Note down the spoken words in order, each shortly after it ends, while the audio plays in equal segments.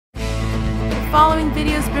following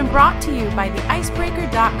video has been brought to you by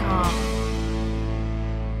theicebreaker.com.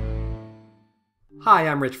 Hi,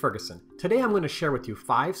 I'm Rich Ferguson. Today I'm going to share with you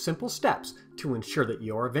 5 simple steps to ensure that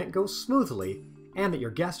your event goes smoothly and that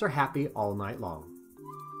your guests are happy all night long.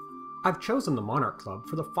 I've chosen the Monarch Club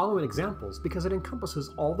for the following examples because it encompasses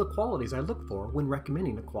all the qualities I look for when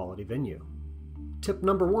recommending a quality venue. Tip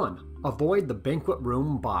number 1, avoid the banquet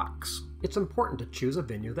room box. It's important to choose a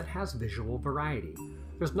venue that has visual variety.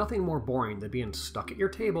 There's nothing more boring than being stuck at your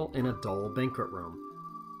table in a dull banquet room.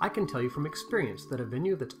 I can tell you from experience that a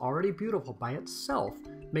venue that's already beautiful by itself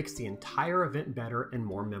makes the entire event better and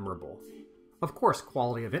more memorable. Of course,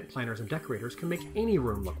 quality event planners and decorators can make any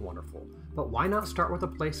room look wonderful, but why not start with a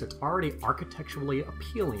place that's already architecturally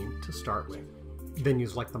appealing to start with?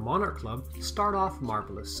 Venues like the Monarch Club start off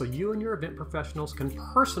marvelous, so you and your event professionals can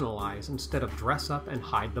personalize instead of dress up and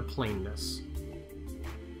hide the plainness.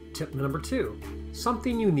 Tip number 2,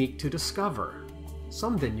 something unique to discover.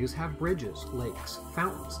 Some venues have bridges, lakes,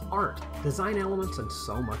 fountains, art, design elements, and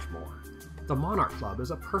so much more. The Monarch Club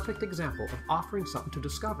is a perfect example of offering something to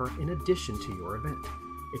discover in addition to your event.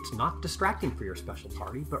 It's not distracting for your special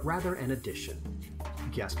party, but rather an addition.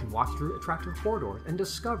 Guests can walk through attractive corridors and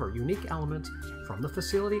discover unique elements from the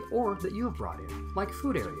facility or that you have brought in, like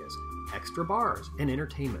food areas, extra bars, and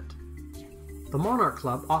entertainment. The Monarch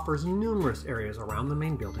Club offers numerous areas around the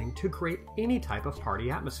main building to create any type of party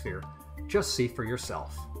atmosphere. Just see for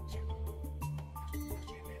yourself.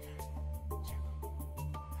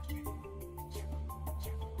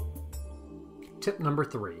 Tip number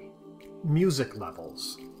 3, music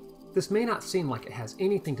levels. This may not seem like it has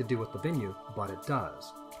anything to do with the venue, but it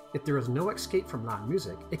does. If there is no escape from loud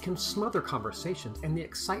music, it can smother conversations and the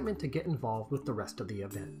excitement to get involved with the rest of the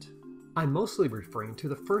event. I'm mostly referring to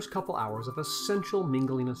the first couple hours of essential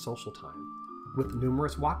mingling and social time. With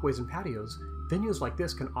numerous walkways and patios, venues like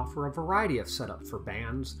this can offer a variety of setups for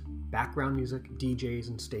bands, background music, DJs,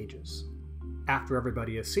 and stages. After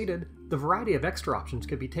everybody is seated, the variety of extra options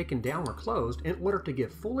can be taken down or closed in order to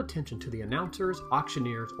give full attention to the announcers,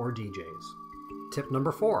 auctioneers, or DJs. Tip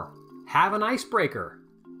number 4, have an icebreaker.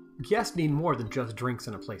 Guests need more than just drinks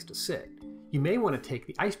and a place to sit. You may want to take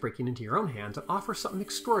the ice breaking into your own hands and offer something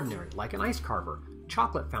extraordinary like an ice carver,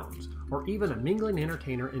 chocolate fountains, or even a mingling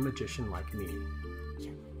entertainer and magician like me.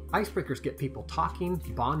 Icebreakers get people talking,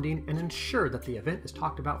 bonding, and ensure that the event is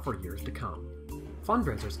talked about for years to come.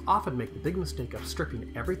 Fundraisers often make the big mistake of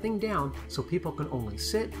stripping everything down so people can only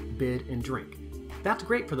sit, bid, and drink. That's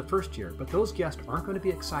great for the first year, but those guests aren't going to be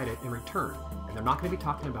excited in return, and they're not going to be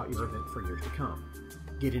talking about your event for years to come.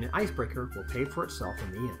 Getting an icebreaker will pay for itself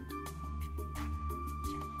in the end.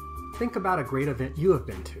 Think about a great event you have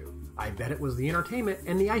been to. I bet it was the entertainment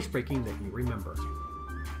and the icebreaking that you remember.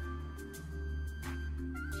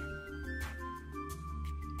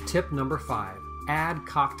 Tip number 5, add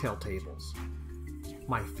cocktail tables.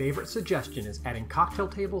 My favorite suggestion is adding cocktail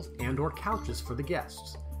tables and/or couches for the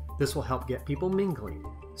guests. This will help get people mingling.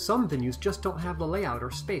 Some venues just don't have the layout or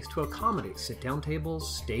space to accommodate sit-down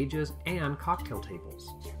tables, stages, and cocktail tables.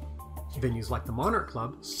 Venues like the Monarch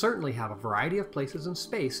Club certainly have a variety of places and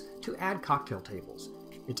space to add cocktail tables.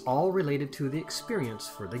 It's all related to the experience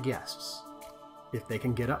for the guests. If they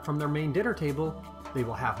can get up from their main dinner table, they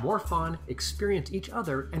will have more fun, experience each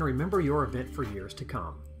other, and remember your event for years to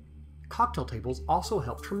come. Cocktail tables also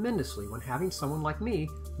help tremendously when having someone like me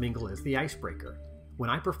mingle as the icebreaker. When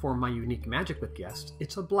I perform my unique magic with guests,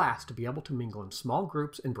 it's a blast to be able to mingle in small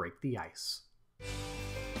groups and break the ice.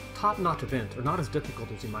 Top-notch events are not as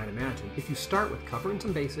difficult as you might imagine if you start with covering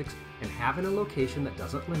some basics and having a location that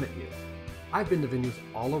doesn't limit you. I've been to venues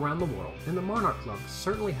all around the world, and the Monarch Club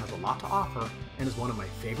certainly has a lot to offer and is one of my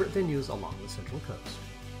favorite venues along the Central Coast.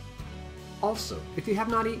 Also, if you have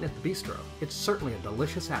not eaten at the bistro, it's certainly a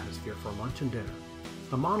delicious atmosphere for lunch and dinner.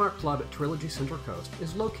 The Monarch Club at Trilogy Central Coast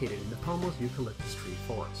is located in the Pomo's eucalyptus tree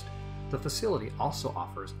forest. The facility also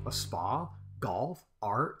offers a spa, golf,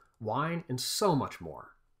 art, wine, and so much more.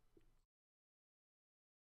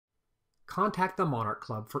 Contact the Monarch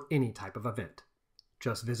Club for any type of event.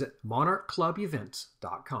 Just visit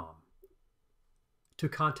monarchclubevents.com. To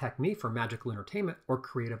contact me for magical entertainment or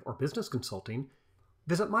creative or business consulting,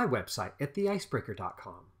 visit my website at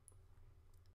theicebreaker.com.